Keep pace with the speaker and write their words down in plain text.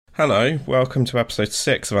Hello, welcome to episode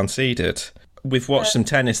 6 of Unseeded. We've watched some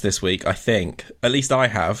tennis this week, I think. At least I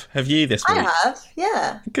have. Have you this week? I have,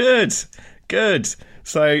 yeah. Good.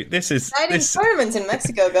 So this is... Exciting tournaments in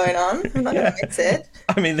Mexico going on. I'm not going to mix it.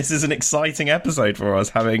 I mean, this is an exciting episode for us,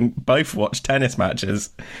 having both watched tennis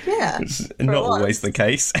matches. Yeah. It's not always the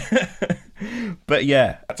case. But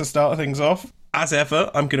yeah, to start things off, as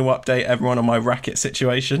ever, I'm going to update everyone on my racket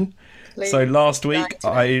situation. Please. So last week,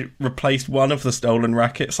 I replaced one of the stolen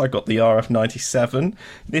rackets. I got the RF97.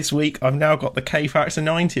 This week, I've now got the K-Factor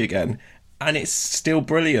 90 again. And it's still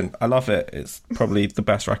brilliant. I love it. It's probably the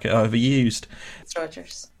best racket I've ever used. It's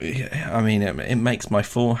Rogers. Yeah, I mean, it makes my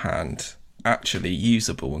forehand actually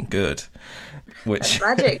usable and good. Which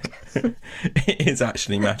That's magic. It is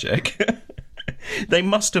actually magic. They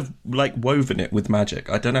must have woven it with magic.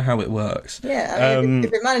 I don't know how it works. Yeah, I mean,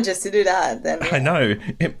 if it manages to do that, then... Yeah. I know.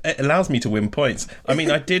 It allows me to win points. I mean,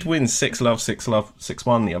 I did win 6-love, 6-love,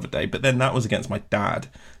 6-1 the other day, but then that was against my dad,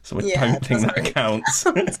 so I don't think that counts.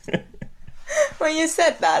 When you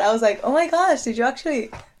said that, I was like, oh my gosh, did you actually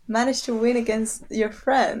manage to win against your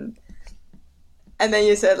friend? And then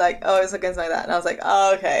you said, oh, it's against my dad. And I was like,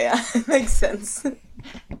 oh, okay, yeah, it makes sense.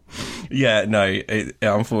 Yeah, no,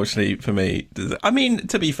 unfortunately for me, I mean,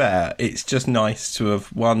 to be fair, it's just nice to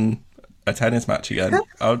have won a tennis match again.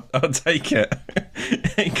 I'll take it.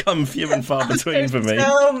 It come few and far between for me.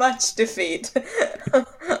 So much defeat.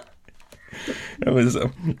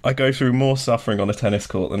 I go through more suffering on a tennis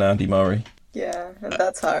court than Andy Murray. Yeah, and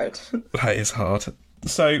that's hard. That is hard.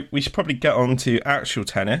 So we should probably get on to actual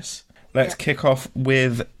tennis. Let's kick off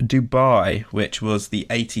with Dubai, which was the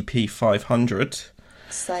ATP 500.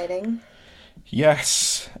 Exciting.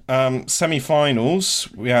 Yes. Semi-finals,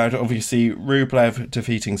 we had obviously Rublev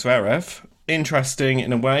defeating Zverev. Interesting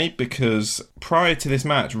in a way because prior to this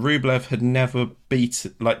match, Rublev had never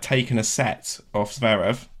taken a set off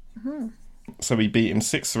Zverev. Mm-hmm. So he beat him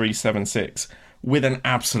 6-3, 7-6 with an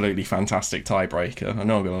absolutely fantastic tiebreaker. I'm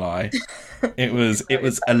not going to lie. It was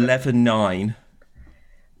 11-9.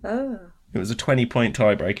 Oh. It was a 20-point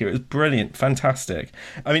tiebreaker. It was brilliant, fantastic.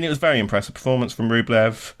 I mean, it was a very impressive performance from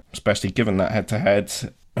Rublev, especially given that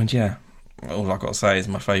head-to-head. And yeah, all I've got to say is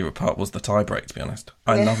my favourite part was the tiebreak, to be honest.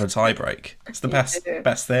 I love a tiebreak. It's the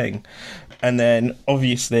best thing. And then,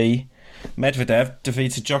 obviously, Medvedev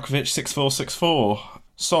defeated Djokovic 6-4, 6-4.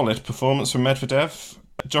 Solid performance from Medvedev.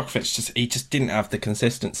 Djokovic just didn't have the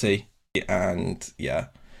consistency. And, yeah...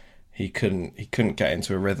 He couldn't get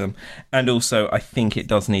into a rhythm. And also, I think it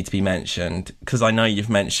does need to be mentioned, because I know you've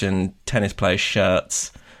mentioned tennis players'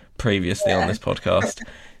 shirts previously on this podcast.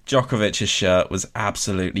 Djokovic's shirt was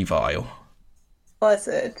absolutely vile. Was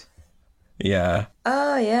it? Yeah.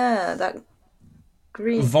 Oh, yeah, that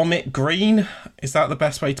green. Vomit green? Is that the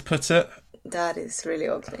best way to put it? That is really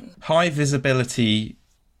ugly. High visibility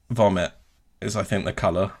vomit is, I think, the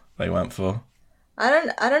colour they went for. I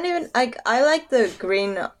like the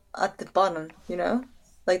green at the bottom,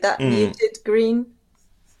 like that muted green.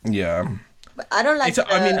 Yeah, but I don't like.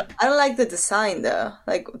 I don't like the design though.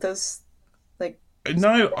 Like those,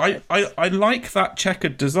 No, I like that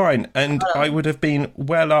checkered design, and I would have been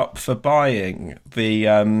well up for buying the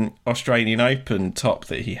Australian Open top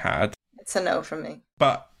that he had. It's a no from me.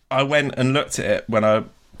 But I went and looked at it when I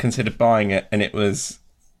considered buying it, and it was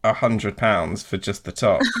 £100 for just the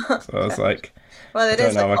top. So I was like. Well, I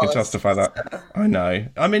don't know if I can justify that. So. I know.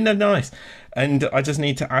 I mean, they're nice. And I just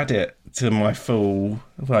need to add it to my full,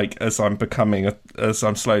 as I'm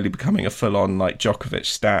slowly becoming a full-on, Djokovic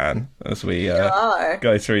stan as we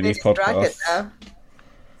go through these podcasts. Now.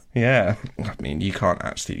 Yeah. I mean, you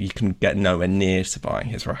can get nowhere near to buying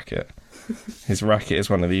his racket. His racket is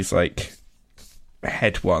one of these,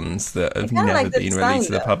 head ones that have never been released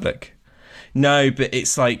to the public. No, but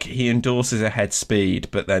it's he endorses a head speed,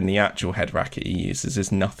 but then the actual head racket he uses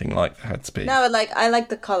is nothing like the head speed. No, I like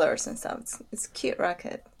the colours and stuff. It's a cute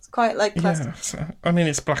racket. It's quite classic. Yeah, so, I mean,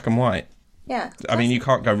 it's black and white. Yeah. I mean, you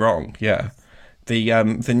can't go wrong. Yeah, the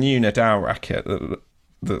new Nadal racket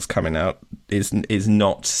that's coming out is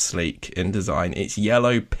not sleek in design. It's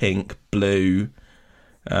yellow, pink, blue,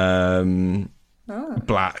 black.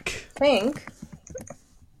 Pink.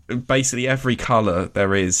 Basically, every colour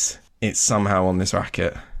there is. It's somehow on this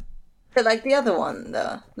racket. But the other one,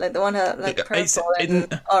 though. The one purple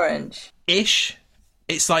and orange. Ish.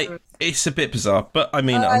 It's it's a bit bizarre, but I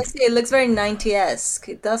mean... I see. It looks very 90-esque.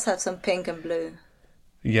 It does have some pink and blue.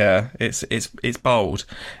 Yeah, it's bold.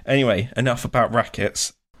 Anyway, enough about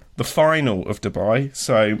rackets. The final of Dubai.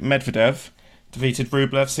 So, Medvedev defeated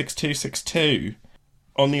Rublev 6-2, 6-2.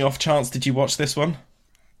 On the off chance, did you watch this one?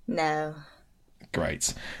 No.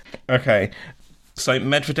 Great. Okay. So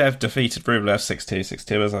Medvedev defeated Rublev 6-2,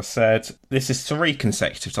 6-2, as I said. This is 3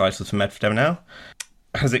 consecutive titles for Medvedev now.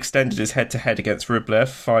 Has extended his head-to-head against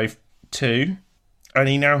Rublev 5-2. And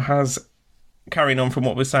he now has, carrying on from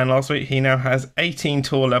what we were saying last week, he now has 18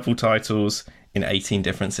 tour-level titles in 18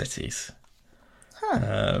 different cities.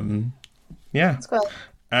 Yeah. That's cool.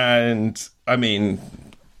 And, I mean,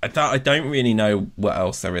 I don't really know what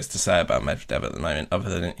else there is to say about Medvedev at the moment,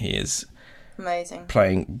 other than he is amazing.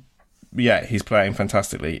 Playing, yeah, he's playing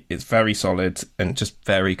fantastically. It's very solid and just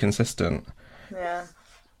very consistent. Yeah.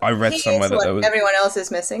 I read somewhere that there was... everyone else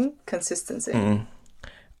is missing, consistency.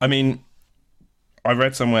 I mean, I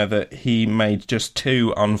read somewhere that he made just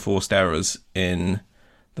 2 unforced errors in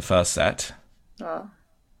the first set. Oh.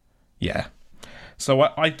 Yeah. So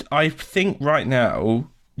I think right now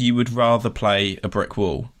you would rather play a brick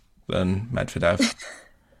wall than Medvedev.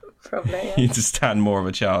 Probably, yeah. You just stand more of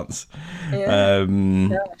a chance. Yeah.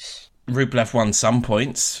 Gosh. Rublev won some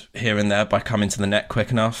points here and there by coming to the net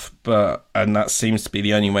quick enough, and that seems to be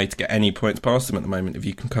the only way to get any points past him at the moment, if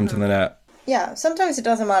you can come to the net. Yeah, sometimes it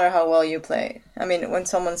doesn't matter how well you play. I mean, when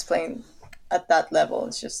someone's playing at that level,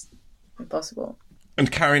 it's just impossible.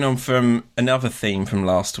 And carrying on from another theme from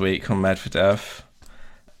last week on Medvedev,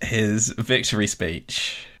 his victory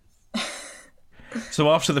speech.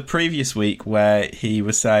 So after the previous week where he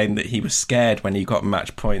was saying that he was scared when he got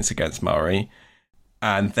match points against Murray,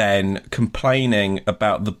 and then complaining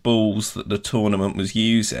about the balls that the tournament was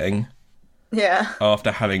using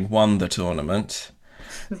after having won the tournament,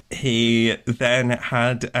 he then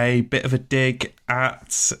had a bit of a dig at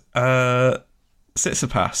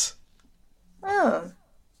Tsitsipas. Oh.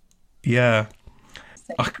 Yeah.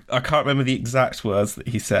 I can't remember the exact words that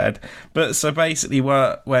he said, but so basically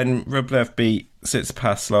when Rublev beat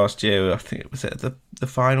Tsitsipas last year, I think it was at the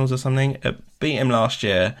finals or something, beat him last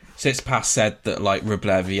year, Tsitsipas said that like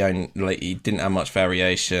Rublev, he didn't have much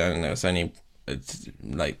variation, there was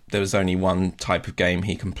only one type of game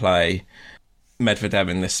he can play. Medvedev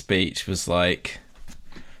in this speech was like,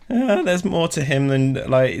 there's more to him than,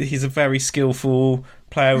 like, he's a very skillful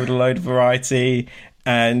player with a load of variety,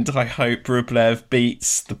 and I hope Rublev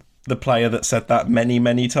beats the player that said that many,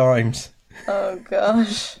 many times. Oh,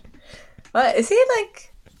 gosh. What, is he,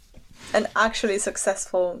 like, an actually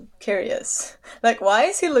successful Kyrgios? Like, why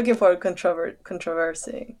is he looking for a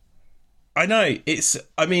controversy? I know.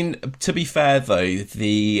 I mean, to be fair, though,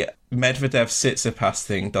 the Medvedev-Tsitsipas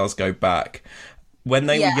thing does go back. When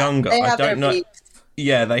they were younger, I don't know... Beef.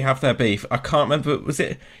 Yeah, they have their beef. I can't remember.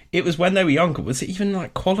 It was when they were younger. Was it even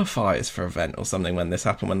like qualifiers for an event or something when this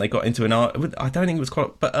happened? When they got into I don't think it was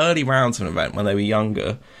but early rounds of an event when they were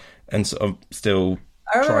younger and sort of still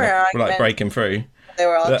trying to, like, breaking through. They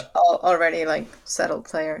were already like settled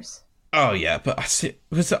players. Oh yeah, but I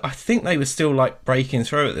think they were still like breaking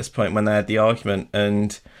through at this point when they had the argument.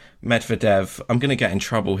 And Medvedev, I'm going to get in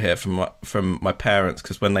trouble here from my parents,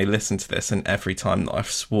 because when they listen to this, and every time that I've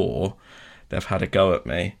swore, they've had a go at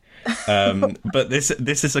me. But this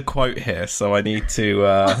is a quote here, so I need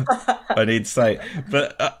to say.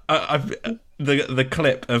 But the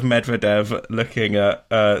clip of Medvedev looking at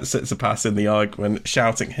Tsitsipas in the argument,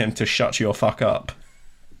 shouting at him to shut your fuck up.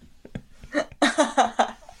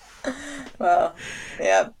 Well,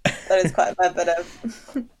 yeah, that is quite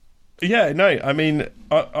Medvedev. Yeah, no, I mean,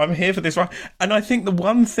 I'm here for this one. And I think the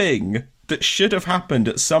one thing that should have happened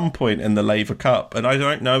at some point in the Laver Cup, and I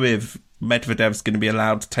don't know if Medvedev's going to be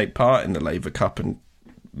allowed to take part in the Laver Cup and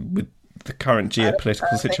with the current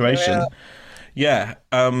geopolitical situation. Yeah,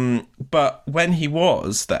 but when he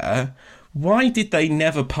was there, why did they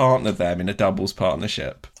never partner them in a doubles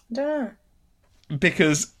partnership? I don't know.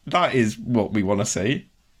 Because that is what we want to see.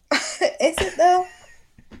 Is it though?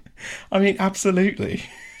 I mean, absolutely.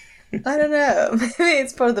 I don't know. Maybe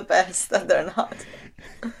it's for the best that they're not.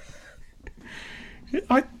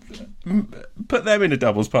 I put them in a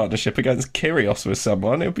doubles partnership against Kyrgios with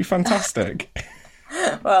someone. It would be fantastic.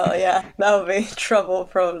 Well, yeah, that would be trouble,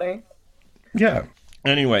 probably. Yeah.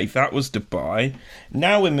 Anyway, that was Dubai.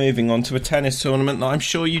 Now we're moving on to a tennis tournament that I'm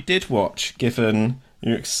sure you did watch, given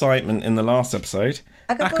your excitement in the last episode.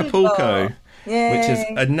 Acapulco. Yay. Which is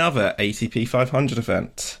another ATP 500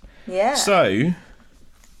 event. Yeah. So...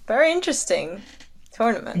 very interesting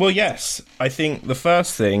tournament. Well, yes. I think the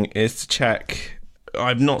first thing is to check...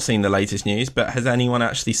 I've not seen the latest news, but has anyone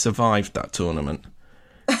actually survived that tournament?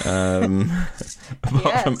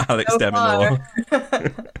 Apart from Alex de Minaur.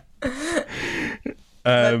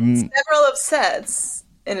 Several upsets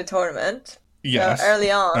in the tournament. Yes. So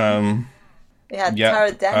early on. We had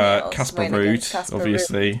Tara Daniil. Casper Ruud,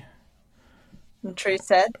 obviously. In 3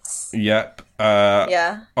 sets. Yep.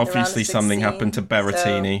 Obviously something happened to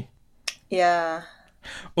Berrettini. So, Yeah.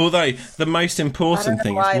 Although the most I don't important know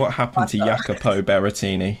thing is why. what happened to Though. Jacopo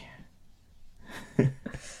Berrettini.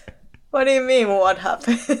 What do you mean? What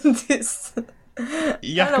happened? I don't know what.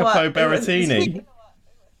 Jacopo Berrettini.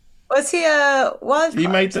 Was he a wild He card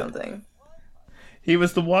or made the. something? He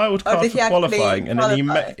was the wild Or card did for he actually qualifying, and then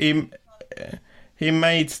qualify? he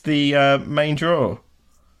made the main draw.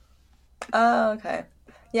 Oh, okay.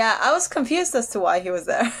 Yeah, I was confused as to why he was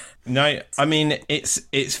there. No, I mean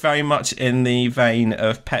it's very much in the vein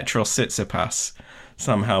of Petros Tsitsipas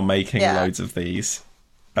somehow making Yeah. loads of these.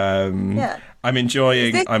 Yeah. I'm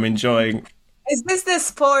enjoying. Is this the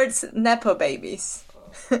sports nepo babies?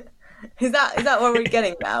 Is that what we're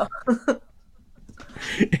getting now?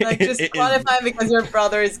 Like just It is- qualifying because your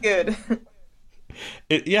brother is good.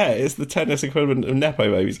 it's the tennis equivalent of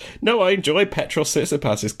nepo babies. No, I enjoy Petros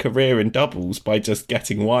Tsitsipas's career in doubles by just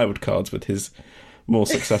getting wild cards with his more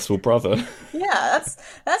successful brother. Yeah,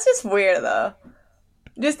 that's just weird though.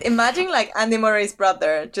 Just imagine like Andy Murray's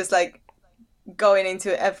brother just like going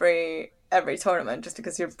into every tournament just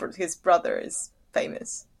because his brother is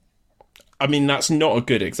famous. I mean, that's not a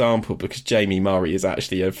good example because Jamie Murray is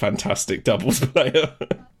actually a fantastic doubles player.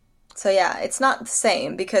 So yeah, it's not the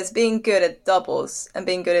same because being good at doubles and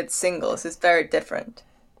being good at singles is very different.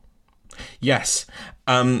 Yes.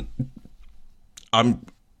 I'm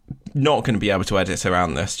not going to be able to edit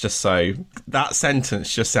around this, just so that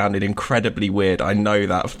sentence just sounded incredibly weird. I know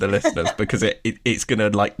that for the listeners because it's going to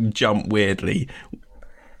like jump weirdly.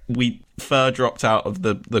 We dropped out of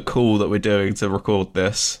the call that we're doing to record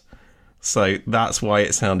this, so that's why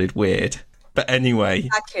it sounded weird. But anyway,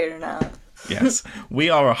 Back here now. yes, we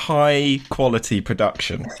are a high quality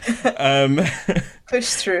production. Push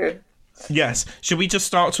through. Yes. Should we just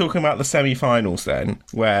start talking about the semi-finals then,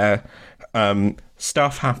 where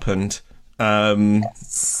stuff happened? A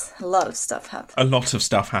lot of stuff happened. A lot of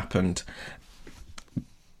stuff happened.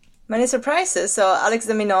 Many surprises. So Alex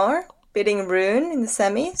de Minaur beating Rune in the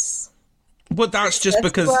semis. Well, that's just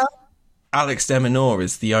That's because well. Alex de Minaur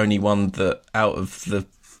is the only one that out of the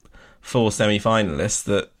 4 semi-finalists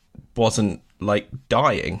that wasn't like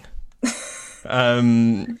dying. I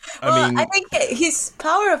mean, I think his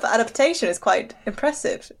power of adaptation is quite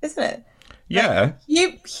impressive, isn't it? yeah.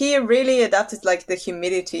 He really adapted like the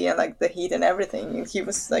humidity and like the heat and everything. He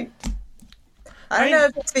was like, I don't know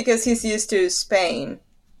if it's because he's used to Spain,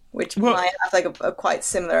 which might have like a quite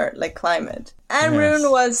similar like climate. And Yes.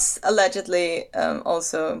 Rune was allegedly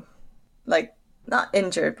also like not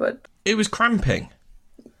injured, but It was cramping.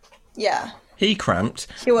 yeah, He cramped.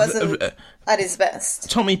 he wasn't at his best.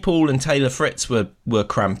 Tommy Paul and Taylor Fritz were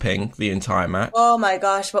cramping the entire match. Oh my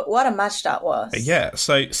gosh, but what a match that was. Yeah,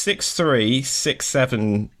 so 6-3,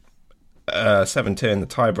 6-7, 7-2 in the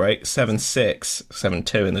tiebreak, 7-6,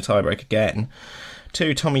 7-2 in the tiebreak again.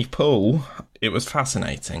 To Tommy Paul, it was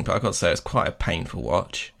fascinating, but I've got to say it's quite a painful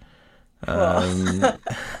watch. I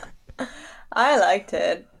liked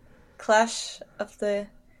it. Clash of the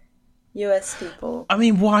US people. I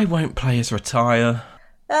mean, why won't players retire?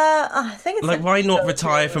 I think it's Like, why not so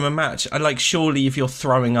retire good. from a match? Like, surely if you're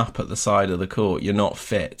throwing up at the side of the court, you're not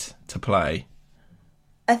fit to play.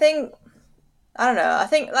 I don't know. I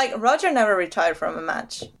think like Roger never retired from a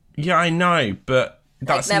match. Yeah, I know, but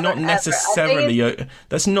that's never, not ever. necessarily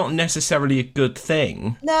that's not necessarily a good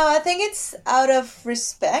thing. No, I think it's out of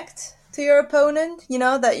respect to your opponent, you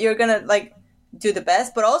know, that you're gonna like do the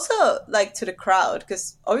best, but also like to the crowd,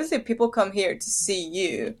 because obviously people come here to see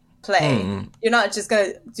you play. You're not just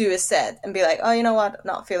gonna do a set and be like, oh, you know what,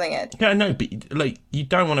 not feeling it. Yeah, no, but like you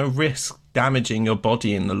don't want to risk damaging your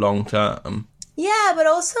body in the long term. Yeah, but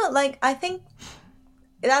also like I think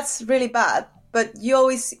that's really bad. But you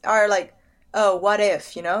always are like, oh, what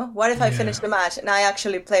if, you know? What if I finish the match and I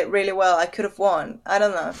actually played really well? I could have won. I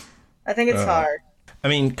don't know. I think it's hard. I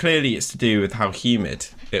mean, clearly it's to do with how humid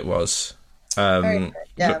it was Yeah.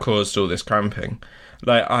 that caused all this cramping.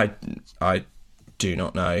 Like, I do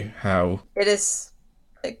not know how. It is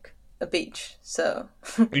like a beach, so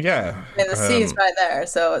Yeah, and the sea is right there,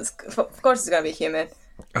 so of course it's gonna be humid.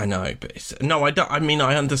 I know, but no, I don't. I mean,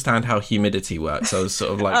 I understand how humidity works. I was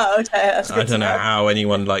sort of like, Oh, okay. That's I good to don't know know. how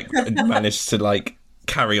anyone like managed to like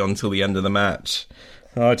carry on till the end of the match.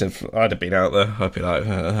 I'd have been out there. I'd be like,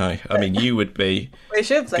 hey. I mean, you would be. We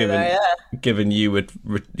should play there, yeah. Given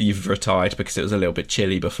you've retired because it was a little bit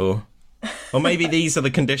chilly before, or maybe these are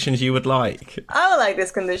the conditions you would like. I would like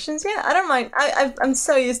these conditions. Yeah, I don't mind. I'm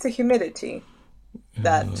so used to humidity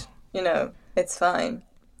that you know it's fine.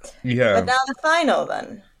 Yeah. But now the final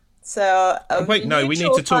then. So Wait, no, we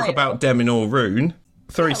need to talk about de Minaur Rune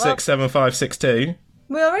 3-6-7-5-6-2.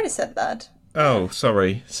 We already said that. Oh,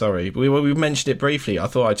 sorry. We mentioned it briefly. I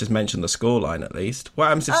thought I just mentioned the scoreline at least. What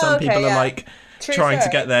happens if some people are like True trying to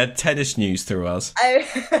story. get their tennis news through us?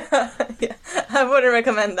 Yeah, I wouldn't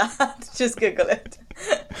recommend that. Just Google it.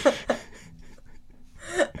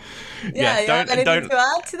 Yeah, you have anything to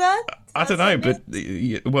add to that? I don't know, but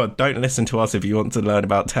well, don't listen to us if you want to learn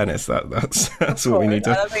about tennis. That's what we need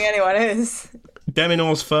to. I don't think anyone is. De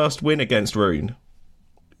Minaur's first win against Rune.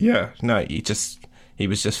 Yeah, no, he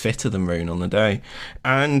was just fitter than Rune on the day,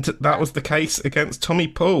 and that was the case against Tommy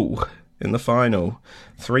Paul in the final.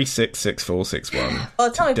 3-6, 6-4, 6-1.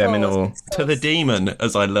 Well, Tommy De Paul Minaur to the demon,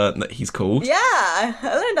 as I learned that he's called. Yeah, I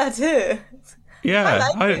learned that too. Yeah,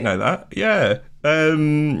 I didn't know that. Yeah.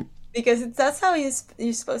 Because that's how you're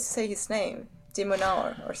supposed to say his name, De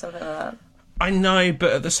Minaur or something like that. I know,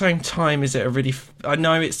 but at the same time, is it a really... I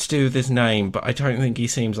know it's to do with his name, but I don't think he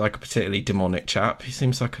seems like a particularly demonic chap. He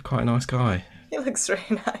seems like quite a nice guy. He looks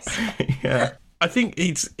really nice. Yeah. I think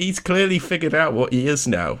he's clearly figured out what he is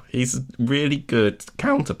now. He's a really good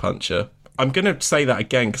counterpuncher. I'm going to say that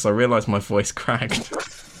again because I realised my voice cracked.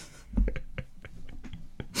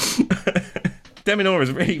 De Minaur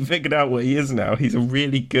has really figured out what he is now. He's a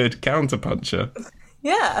really good counterpuncher.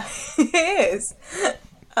 Yeah, he is.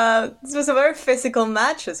 This was a very physical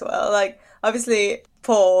match as well. Like, obviously,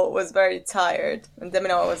 Paul was very tired, and De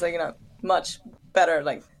Minaur was, like, much better,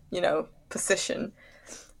 like, position.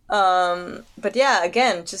 But yeah,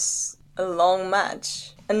 again, just a long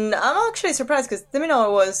match. And I'm actually surprised because De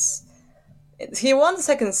Minaur he won the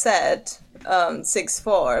second set,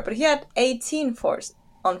 6-4, but he had 18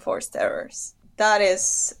 unforced errors. That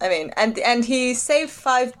is, I mean, and he saved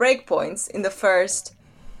 5 break points in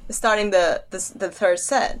starting the third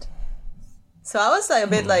set. So I was like a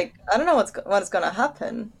bit like, I don't know what's gonna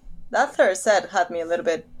happen. That third set had me a little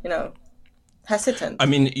bit, hesitant. I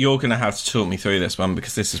mean, you're gonna have to talk me through this one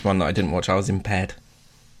because this is one that I didn't watch. I was impaired.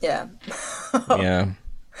 Yeah. Yeah.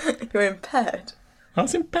 You're impaired. I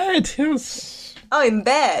was in bed. Yes. Oh, in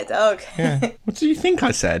bed. Okay. Yeah. What do you think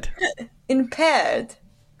I said? Impaired.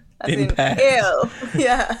 As Impaired. in ill.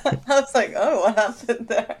 Yeah. I was like, oh, what happened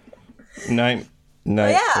there? No.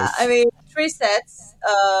 But yeah, I mean, 3 sets.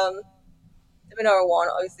 De Minaur won,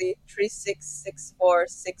 obviously, 3-6, 6-4,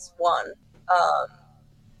 6-1.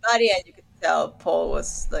 By the end, you could tell Paul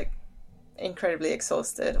was, like, incredibly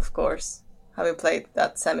exhausted, of course, having played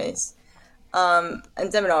that semis. And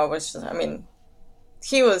De Minaur was just, I mean,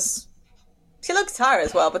 he looked tired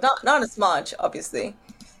as well, but not as much, obviously.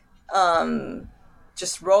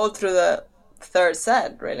 Just rolled through the third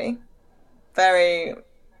set, really. Very,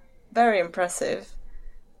 very impressive.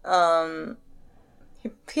 He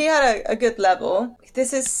had a good level.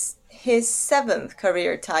 This is his 7th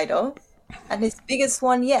career title and his biggest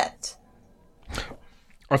one yet.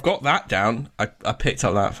 I've got that down. I picked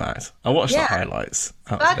up that fact. I watched the highlights.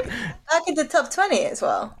 Back in the top 20 as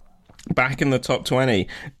well. Back in the top 20.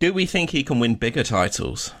 Do we think he can win bigger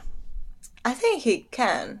titles? I think he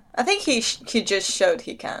can. I think he just showed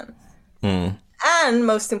he can. Mm. And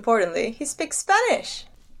most importantly, he speaks Spanish.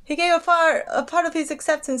 He gave a part of his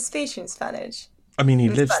acceptance speech in Spanish. I mean, he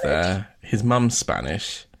lives there. His mum's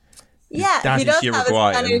Spanish. His yeah, he does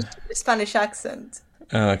Uruguayan. have a Spanish accent.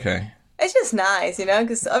 Oh, okay. It's just nice,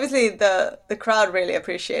 because obviously the crowd really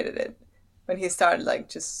appreciated it when he started, like,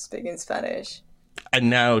 just speaking Spanish. And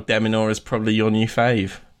now De Minaur is probably your new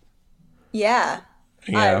fave. Yeah.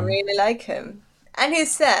 I really like him. And he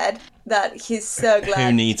said that he's so glad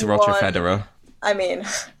Who needs Roger Federer? I mean,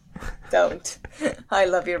 don't. I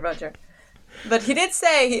love you, Roger. But he did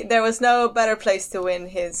say there was no better place to win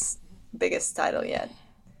his biggest title yet.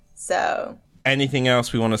 So... Anything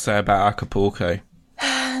else we want to say about Acapulco?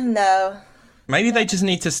 No. Maybe they just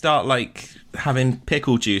need to start, like, having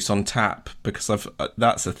pickle juice on tap, because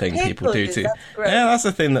that's a thing people do to... that's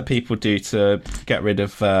a thing that people do to get rid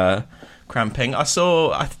of cramping. I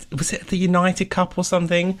saw... Was it the United Cup or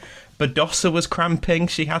something? Badosa was cramping.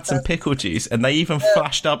 She had some pickle juice, and they even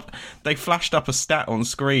flashed up a stat on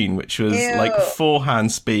screen, which was like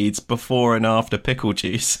forehand speeds before and after pickle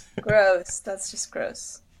juice. Gross. That's just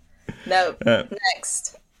gross. No.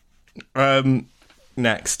 Next.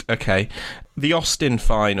 Next, okay. The Austin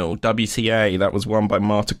final, WTA, that was won by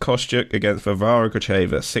Marta Kostyuk against Varvara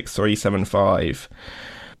Gracheva, 6-3, 7-5.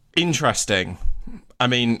 Interesting. I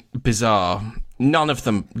mean, bizarre. None of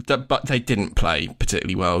them, but they didn't play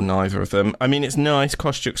particularly well, neither of them. I mean, it's nice.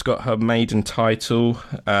 Kostyuk's got her maiden title.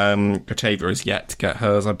 Gracheva is yet to get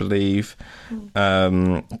hers, I believe.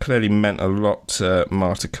 Clearly meant a lot to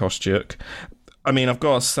Marta Kostyuk. I mean, I've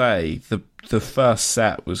got to say, the first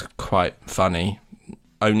set was quite funny.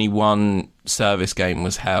 Only one service game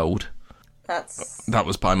was held. That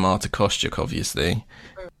was by Marta Kostyuk, obviously.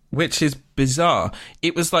 Which is bizarre.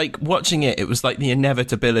 It was like, watching it was like the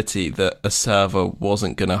inevitability that a server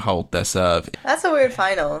wasn't going to hold their serve. That's a weird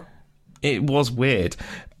final. It was weird.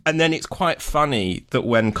 And then it's quite funny that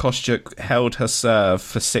when Kostyuk held her serve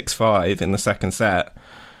for 6-5 in the second set,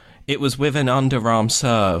 it was with an underarm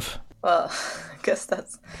serve. Well, I guess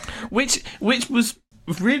that's... Which was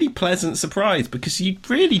a really pleasant surprise, because you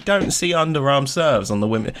really don't see underarm serves on the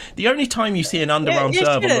women. The only time you see an underarm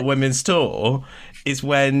serve on the women's tour is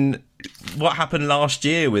when what happened last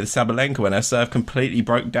year with Sabalenka, when her serve completely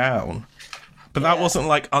broke down. But that wasn't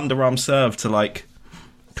like underarm serve to like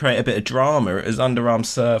create a bit of drama. It was underarm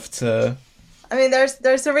serve to... I mean,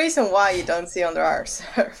 there's a reason why you don't see underarm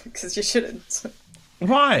serve, because you shouldn't.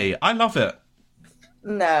 Why? I love it.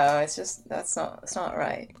 No, it's just it's not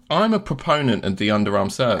right. I'm a proponent of the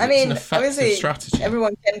underarm serve. I mean, it's an effective obviously, strategy.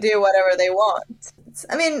 Everyone can do whatever they want.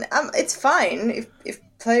 It's fine if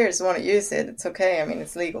players want to use it. It's okay. I mean,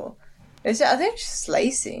 it's legal. I think it's just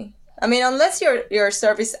lazy. I mean, unless your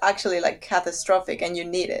serve is actually like catastrophic and you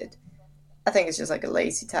need it, I think it's just like a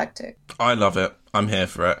lazy tactic. I love it. I'm here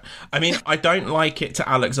for it. I mean, I don't like it to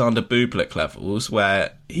Alexander Bublik levels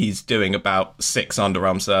where he's doing about 6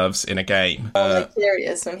 underarm serves in a game. I'm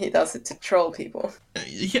curious when he does it to troll people.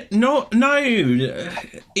 Yeah, no.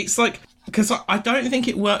 It's like, because I don't think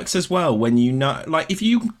it works as well when you know, like, if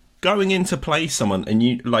you going in to play someone and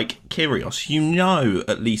you, like Kyrgios, you know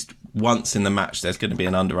at least once in the match there's going to be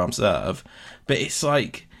an underarm serve. But it's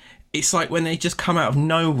like when they just come out of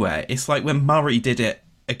nowhere. It's like when Murray did it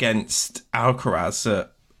against Alcaraz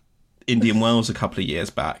at Indian Wells a couple of years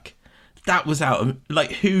back. That was out of...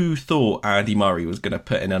 Like, who thought Andy Murray was going to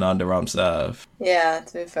put in an underarm serve? Yeah,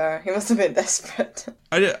 to be fair. He must have been desperate.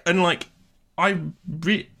 It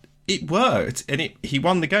worked, and he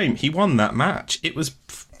won the game. He won that match.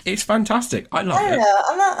 It's fantastic. I love it. I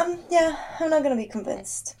don't know. I'm not going to be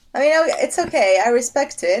convinced. I mean, it's okay. I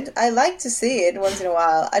respect it. I like to see it once in a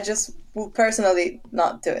while. I just will personally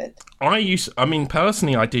not do it.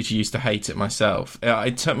 Personally, I did used to hate it myself.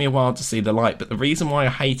 It took me a while to see the light, but the reason why I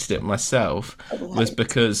hated it myself was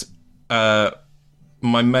because my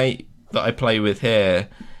mate that I play with here,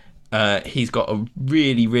 he's got a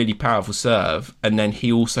really, really powerful serve, and then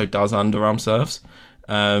he also does underarm serves.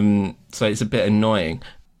 So it's a bit annoying.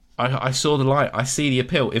 I saw the light. I see the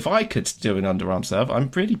appeal. If I could do an underarm serve,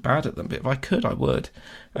 I'm really bad at them, but if I could, I would.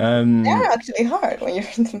 They're actually hard when you're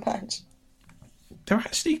in the match.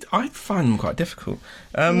 I find them quite difficult.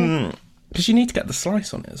 Because you need to get the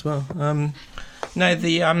slice on it as well.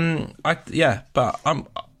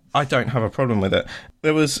 I don't have a problem with it.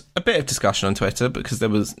 There was a bit of discussion on Twitter because there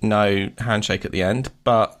was no handshake at the end,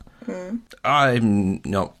 but I'm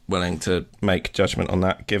not willing to make judgment on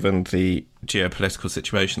that given the geopolitical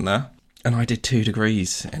situation there. And I did 2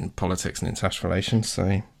 degrees in politics and international relations,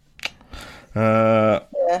 so... Yeah,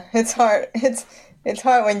 it's hard. It's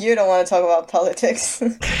hard when you don't want to talk about politics.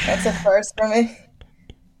 That's a first for me.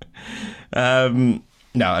 No,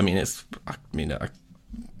 I mean,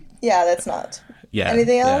 yeah, that's not. Yeah.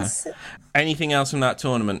 Anything else? Yeah. Anything else from that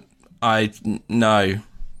tournament? No.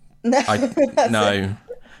 No.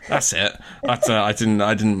 That's it. I didn't.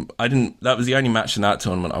 That was the only match in that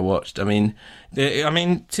tournament I watched. I mean,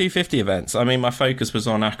 250 events. I mean, my focus was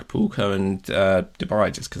on Acapulco and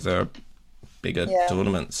Dubai just because they're bigger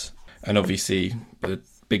tournaments. And obviously, the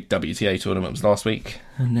big WTA tournament was last week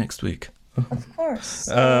and next week. Of course.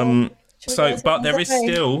 But there is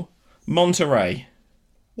still Monterrey.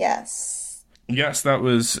 Yes. Yes, that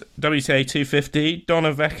was WTA 250.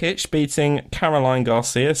 Donna Vekic beating Caroline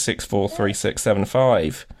Garcia 6-4, 3-6,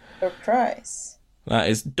 7-5. Surprise. That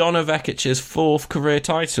is Donna Vekic's 4th career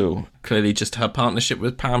title. Clearly just her partnership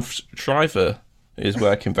with Pam Shriver is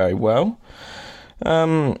working very well.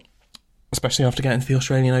 Especially after getting to the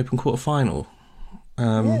Australian Open quarter-final.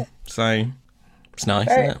 So, it's nice,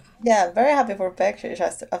 isn't it? Yeah, very happy for Vekic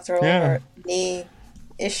after all her knee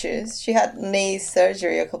issues. She had knee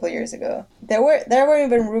surgery a couple of years ago. There were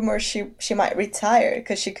even rumors she might retire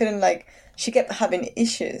because she kept having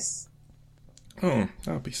issues. Oh,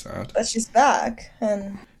 that would be sad. But she's back,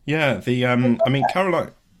 and yeah.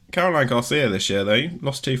 Caroline Garcia this year though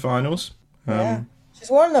lost 2 finals. She's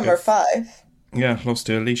world number 5. Yeah, lost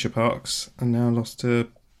to Alicia Parks and now lost to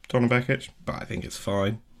Donna Vekic, but I think it's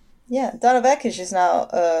fine. Yeah, Donna Vekic is now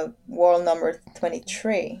world number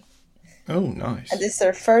 23. Oh, nice. And this is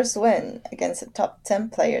her first win against a top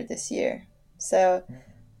 10 player this year. So,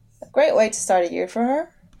 a great way to start a year for her.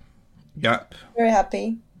 Yep. Very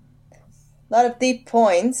happy. A lot of deep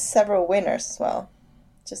points, several winners as well.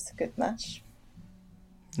 Just a good match.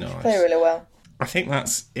 Nice. She played really well. I think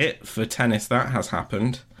that's it for tennis that has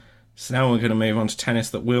happened. So now we're going to move on to tennis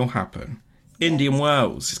that will happen. Indian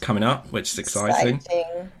Wells is coming up, which is exciting.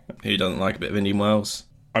 Who doesn't like a bit of Indian Wells?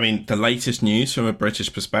 I mean, the latest news from a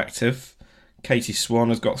British perspective, Katie Swan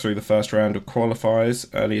has got through the first round of qualifiers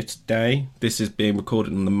earlier today. This is being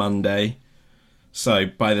recorded on the Monday. So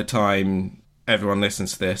by the time everyone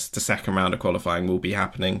listens to this, the second round of qualifying will be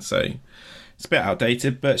happening. So it's a bit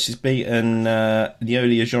outdated, but she's beaten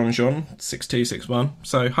Leolia Jean-Jean 6-2, 6-1.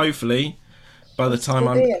 So hopefully by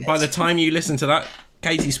the time you listen to that,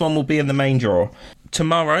 Katie Swan will be in the main draw.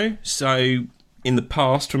 Tomorrow, so in the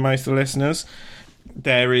past for most of the listeners,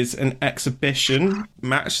 there is an exhibition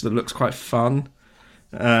match that looks quite fun.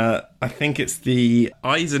 I think it's the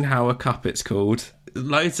Eisenhower Cup, it's called.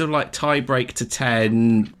 Loads of like tie-break to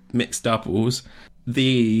 10 mixed doubles.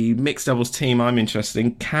 The mixed doubles team I'm interested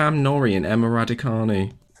in, Cam Norrie and Emma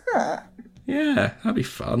Raducanu. Huh. Yeah, that'd be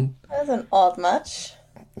fun. That's an odd match.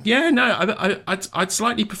 Yeah, no, I'd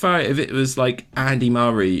slightly prefer it if it was like Andy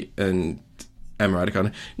Murray and Emma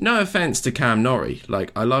Raducanu. No offence to Cam Norrie.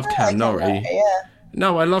 Like, I love Cam Norrie. Yeah.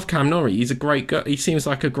 No, I love Cam Norrie. He's a great guy. He seems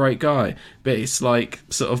like a great guy. But it's like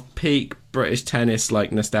sort of peak British tennis,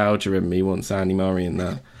 like nostalgia in me wants Andy Murray in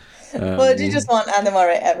there. Well, you just want Andy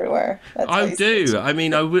Murray everywhere. I do. I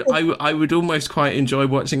mean, I would almost quite enjoy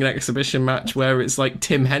watching an exhibition match where it's like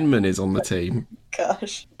Tim Henman is on the team.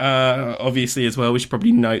 Gosh. Obviously, as well, we should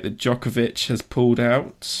probably note that Djokovic has pulled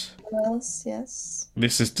out. Yes.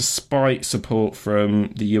 This is despite support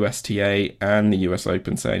from the USTA and the US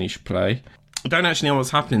Open saying he should play. I don't actually know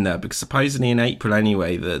what's happening there because supposedly in April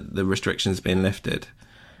anyway, the restrictions have been lifted.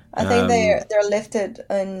 I think they're lifted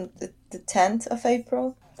on the 10th of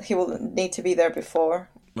April. He will need to be there before.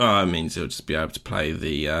 Well, it means he'll just be able to play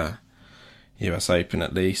the US Open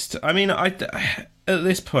at least. I mean, at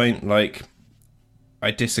this point, like, I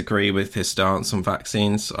disagree with his stance on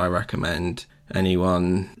vaccines. I recommend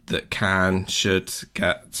anyone that should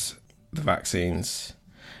get the vaccines,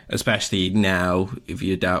 especially now if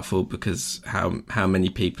you're doubtful, because how many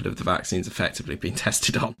people have the vaccines effectively been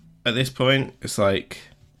tested on. At this point, it's like,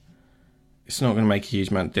 it's not going to make a huge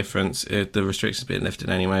amount of difference if the restrictions being lifted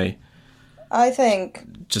anyway. I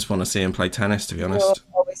think just want to see him play tennis, to be honest. You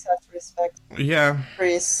always have to respect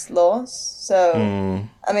Greece laws. So,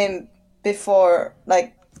 I mean, before,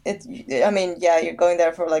 like, you're going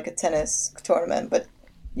there for, like, a tennis tournament, but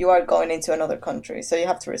you are going into another country, so you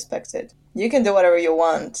have to respect it. You can do whatever you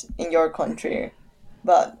want in your country,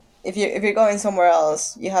 but if you're going somewhere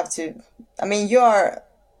else, you have to... I mean,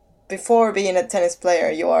 before being a tennis player,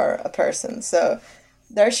 you are a person, so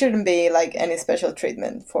there shouldn't be, like, any special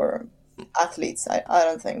treatment for athletes, I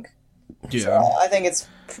don't think. Yeah. So I think it's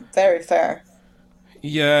very fair.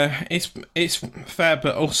 Yeah, it's fair,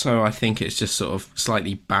 but also I think it's just sort of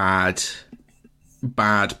slightly bad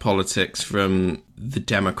politics from the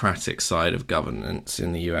Democratic side of governance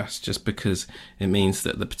in the US, just because it means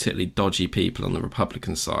that the particularly dodgy people on the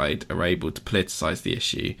Republican side are able to politicize the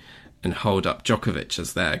issue and hold up Djokovic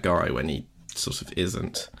as their guy when he sort of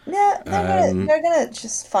isn't. Yeah, they're gonna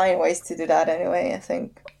just find ways to do that anyway, I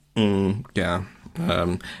think. Yeah.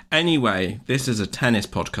 Anyway, this is a tennis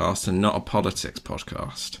podcast and not a politics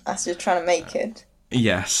podcast. As you're trying to make it.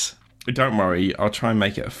 Yes. Don't worry, I'll try and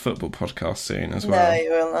make it a football podcast soon as well. No, you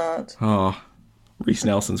will not. Oh, Reece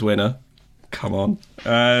Nelson's winner. Come on.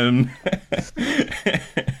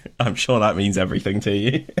 I'm sure that means everything to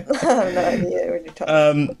you. I have no idea what you're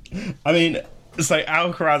talking about. I mean, so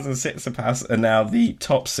Alcaraz and Tsitsipas are now the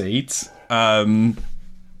top seeds. That's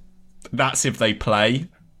if they play.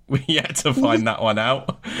 We yet to find that one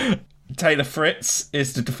out. Taylor Fritz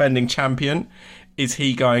is the defending champion. Is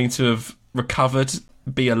he going to have recovered,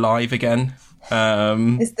 be alive again?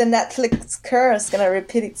 Is the Netflix curse going to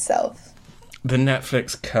repeat itself? The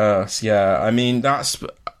Netflix curse, yeah. I mean, that's...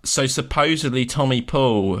 So supposedly Tommy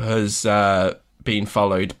Paul has been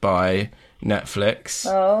followed by Netflix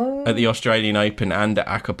at the Australian Open and at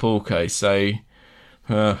Acapulco. So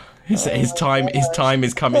his time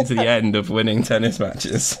is coming to the end of winning tennis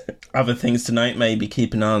matches. Other things to note, maybe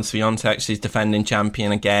keep an eye on Swiatek. She's defending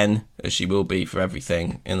champion again, as she will be for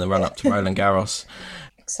everything in the run-up to Roland Garros.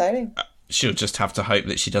 Exciting. She'll just have to hope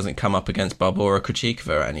that she doesn't come up against Barbora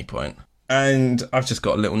Krejcikova at any point. And I've just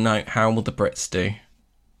got a little note. How will the Brits do?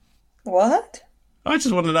 What? I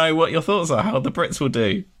just want to know what your thoughts are. How the Brits will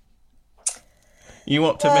do. You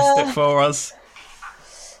optimistic for us?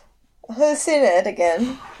 Who's in it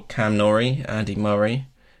again? Cam Norrie, Andy Murray,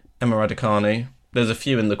 Emma Raducanu. There's a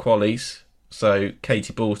few in the qualies. So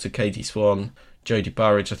Katie Boulter, Katie Swan, Jodie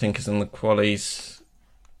Burrage, I think, is in the qualies.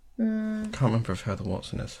 Can't remember if Heather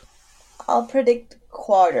Watson is. I'll predict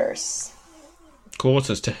quarters.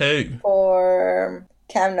 Quarters to who? For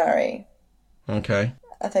Cam Nari. Okay.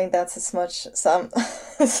 I think that's as much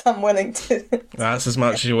as I'm willing to. That's as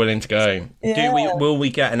much as you're willing to go. Yeah. Will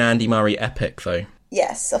we get an Andy Murray epic, though?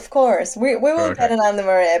 Yes, of course. We will get an Andy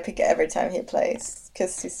Murray epic every time he plays.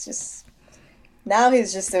 Because he's just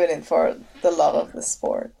doing it for the love of the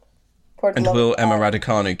sport. And will Emma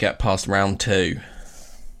Raducanu get past round 2?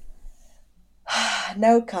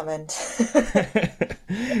 No comment.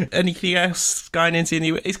 Anything else going into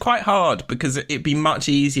the... It's quite hard because it'd be much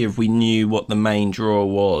easier if we knew what the main draw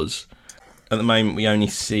was. At the moment, we only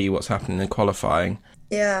see what's happening in qualifying.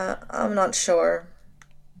 Yeah, I'm not sure.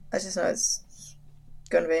 I just know it's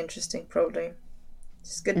going to be interesting, probably.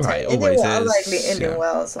 Just good time. Right, always is. I like the Indian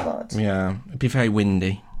Wells a lot. Yeah, it'd be very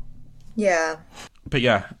windy. Yeah. But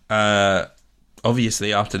yeah,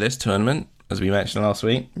 obviously after this tournament, as we mentioned last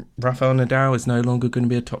week, Rafael Nadal is no longer going to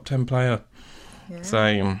be a top 10 player. Yeah.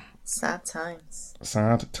 So... sad times.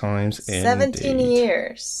 Sad times indeed. 17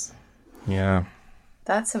 years. Yeah.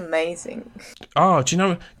 That's amazing. Oh, do you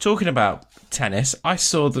know, talking about tennis, I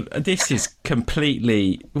saw that this is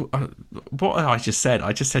completely... What I just said?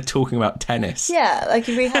 I just said talking about tennis. Yeah, like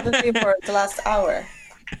we haven't been for the last hour.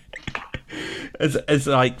 It's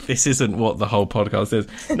like, this isn't what the whole podcast is.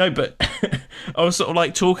 No, but I was sort of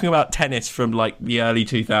like talking about tennis from like the early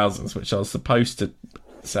 2000s, which I was supposed to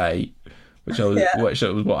say, which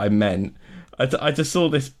was what I meant. I just saw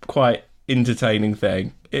this quite entertaining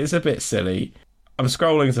thing. It's a bit silly. I'm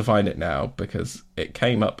scrolling to find it now because it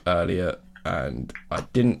came up earlier and I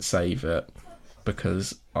didn't save it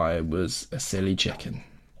because I was a silly chicken.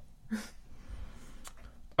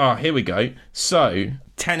 Oh, here we go. So,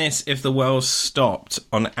 tennis if the world stopped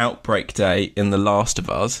on Outbreak Day in The Last of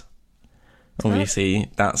Us.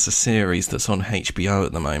 Obviously, that's a series that's on HBO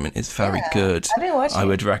at the moment. It's very good. I've been watching. I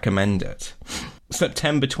would recommend it.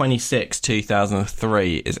 September 26,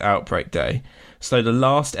 2003 is Outbreak Day. So the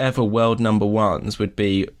last ever world number ones would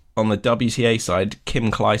be, on the WTA side, Kim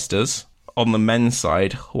Clijsters. On the men's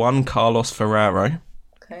side, Juan Carlos Ferrero,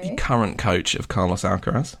 the current coach of Carlos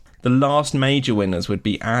Alcaraz. The last major winners would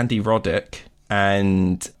be Andy Roddick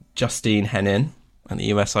and Justine Henin at the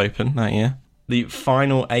US Open that year. The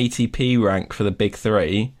final ATP rank for the big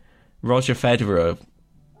three, Roger Federer,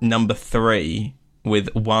 number 3,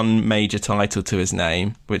 with one major title to his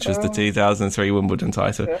name, which was the 2003 Wimbledon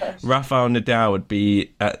title. Gosh. Rafael Nadal would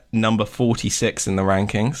be at number 46 in the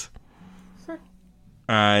rankings.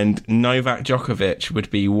 And Novak Djokovic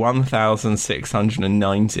would be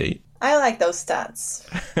 1,690. I like those stats.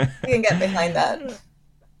 You can get behind that.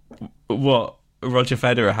 What? Roger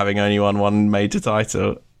Federer having only won one major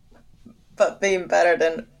title? But being better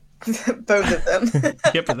than both of them.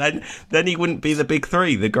 Yeah, but then he wouldn't be the big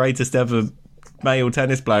three. The greatest ever male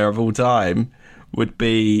tennis player of all time would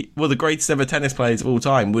be... Well, the greatest ever tennis players of all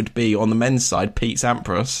time would be, on the men's side, Pete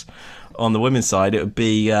Sampras. On the women's side, it would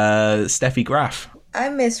be Steffi Graf. I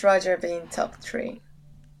miss Roger being top 3.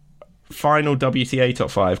 Final WTA top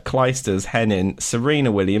 5, Clijsters, Henin,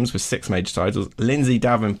 Serena Williams with 6 major titles, Lindsay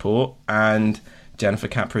Davenport and Jennifer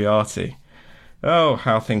Capriati. Oh,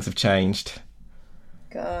 how things have changed.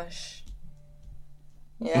 Gosh.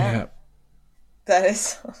 Yeah. That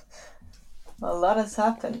is... A lot has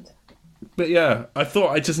happened. But yeah, I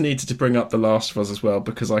thought I just needed to bring up The Last of Us as well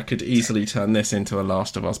because I could easily turn this into a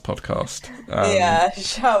Last of Us podcast. Yeah,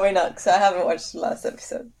 shall we not? Because I haven't watched the last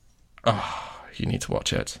episode. Oh, you need to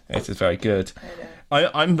watch it. It is very good.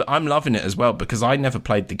 I'm loving it as well because I never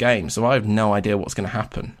played the game, so I have no idea what's going to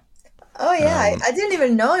happen. Oh yeah, I didn't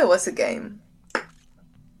even know it was a game.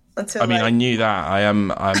 Until I knew that. I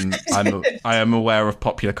am aware of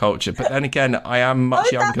popular culture, but then again, I am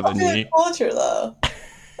much younger than you. Culture though.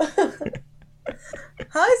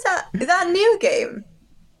 How is that? Is that a new game?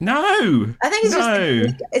 No. I think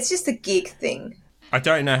it's just a geek thing. I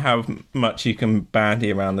don't know how much you can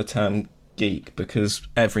bandy around the term geek because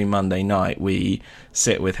every Monday night we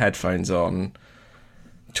sit with headphones on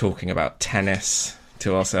talking about tennis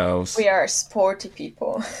to ourselves. We are sporty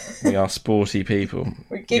people. We are sporty people.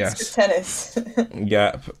 We're geeks with tennis.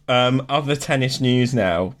 Yep. Other tennis news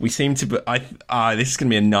now. We seem to... this is going to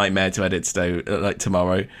be a nightmare to edit today, like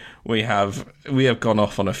tomorrow. We have gone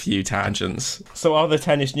off on a few tangents. So other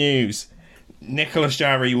tennis news. Nicolas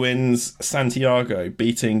Jarry wins Santiago,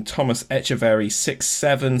 beating Thomas Echeverry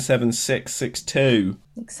 6-7, 7-6, 6-2.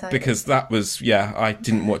 Exciting. Because that was... Yeah, I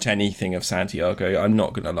didn't watch anything of Santiago. I'm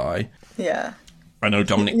not going to lie. Yeah. I know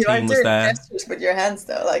Dominic Thiem was there. Gestures with your hands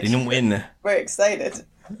though, like he didn't win. We're excited.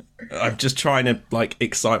 I'm just trying to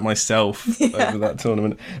excite myself over that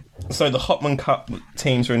tournament. So the Hopman Cup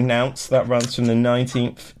teams are announced. That runs from the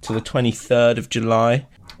 19th to the 23rd of July.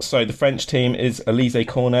 So the French team is Elise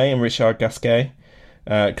Cornet and Richard Gasquet,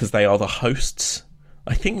 because they are the hosts.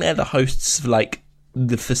 I think they're the hosts of, like,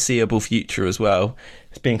 the foreseeable future as well.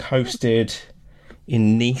 It's being hosted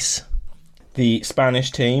in Nice. The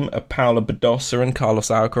Spanish team are Paula Badosa and Carlos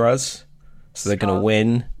Alcaraz, so they're going to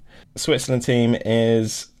win. The Switzerland team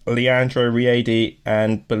is Leandro Riedi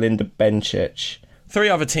and Belinda Bencic. 3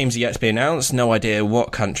 other teams are yet to be announced. No idea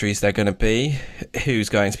what countries they're going to be. Who's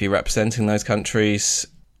going to be representing those countries?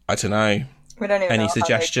 I don't know. We don't even Any know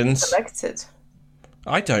suggestions? How they get selected.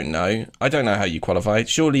 I don't know. I don't know how you qualify.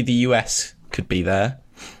 Surely the US could be there.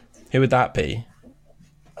 Who would that be?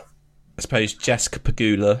 I suppose Jessica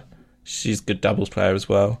Pegula. She's a good doubles player as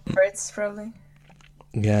well. Fritz, probably.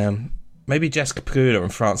 Yeah. Maybe Jessica Pegula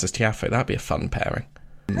and Frances Tiafoe. That'd be a fun pairing.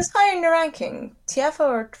 Who's higher in the ranking? Tiafoe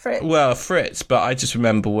or Fritz? Well, Fritz, but I just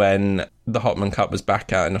remember when the Hopman Cup was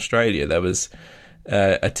back out in Australia, there was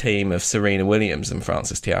a team of Serena Williams and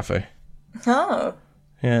Frances Tiafoe. Oh.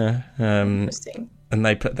 Yeah. Interesting. And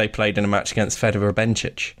they played in a match against Federer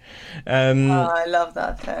Bencic. I love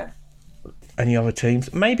that pair. Any other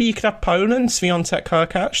teams? Maybe you could have Poland, Swiatek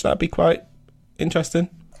Hurkacz. That'd be quite interesting.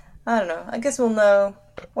 I don't know. I guess we'll know.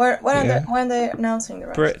 When are they announcing the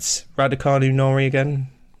rest? Brits, Raducanu, Nori again,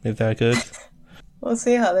 if they're good. We'll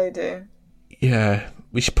see how they do. Yeah,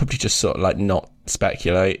 we should probably just sort of like not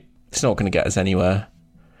speculate. It's not going to get us anywhere.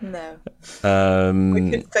 No.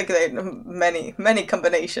 We could speculate many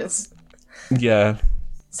combinations. Yeah.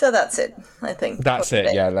 So that's it, I think. That's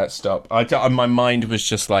it. Yeah, let's stop. My mind was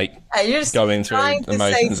just like going through trying to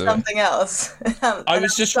emotions say of something else. I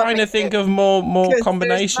was just trying to think of more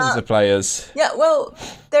combinations of players. Yeah, well,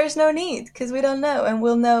 there's no need because we don't know, and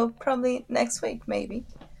we'll know probably next week, maybe.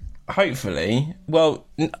 Hopefully. Well,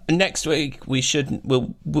 next week we should.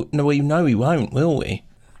 No, we won't, will we?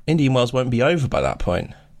 Indian Wells won't be over by that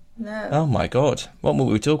point. No. Oh my God! What will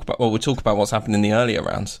we talk about? Well, we'll talk about what's happened in the earlier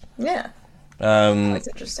rounds. Yeah. That's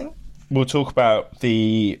interesting. We'll talk about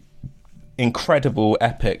the incredible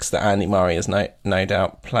epics that Andy Murray has no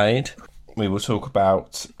doubt played. We will talk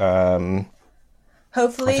about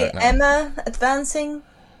hopefully Emma advancing.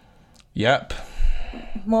 Yep.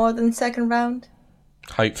 More than second round.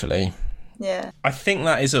 Hopefully. Yeah. I think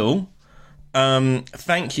that is all.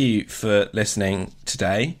 Thank you for listening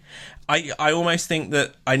today. I almost think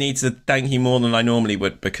that I need to thank you more than I normally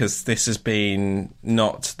would because this has been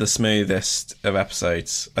not the smoothest of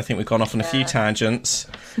episodes. I think we've gone off on a few tangents.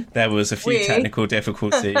 There was a few technical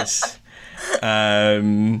difficulties.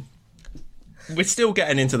 We're still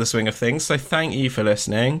getting into the swing of things, so thank you for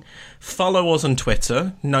listening. Follow us on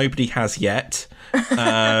Twitter. Nobody has yet.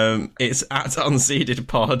 It's at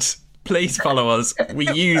Unseededpod. Please follow us.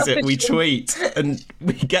 We use it, we tweet, and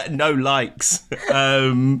we get no likes.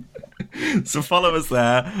 So follow us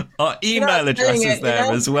there. Our email address is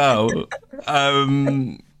there as well.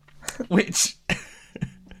 Which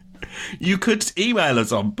you could email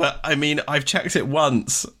us on, but I mean, I've checked it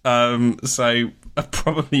once, so I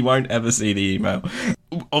probably won't ever see the email.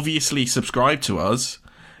 Obviously, subscribe to us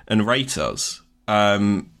and rate us.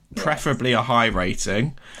 Preferably a high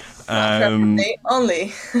rating. Preferably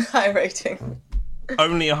only high rating.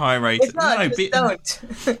 Only a high rating. If not, don't.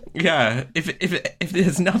 Yeah, if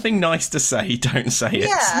there's nothing nice to say, don't say it.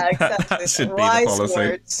 Yeah, exactly. That should be the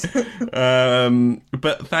policy.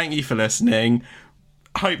 But thank you for listening.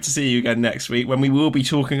 Hope to see you again next week when we will be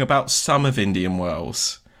talking about some of Indian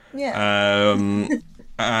Wells. Yeah.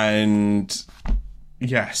 And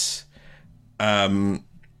yes.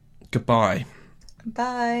 Goodbye.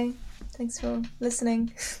 Bye. Thanks for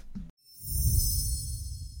listening.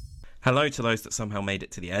 Hello to those that somehow made it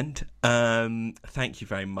to the end. Thank you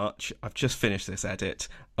very much. I've just finished this edit.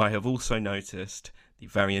 I have also noticed the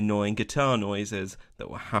very annoying guitar noises that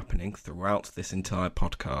were happening throughout this entire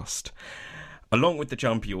podcast, along with the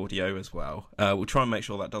jumpy audio as well. We'll try and make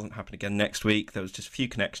sure that doesn't happen again next week. There was just a few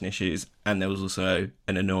connection issues, and there was also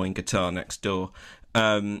an annoying guitar next door.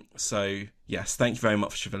 So, yes, thank you very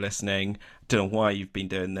much for listening. Don't know why you've been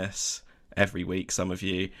doing this every week, some of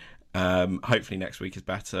you. Hopefully next week is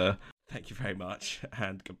better. Thank you very much,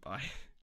 and goodbye.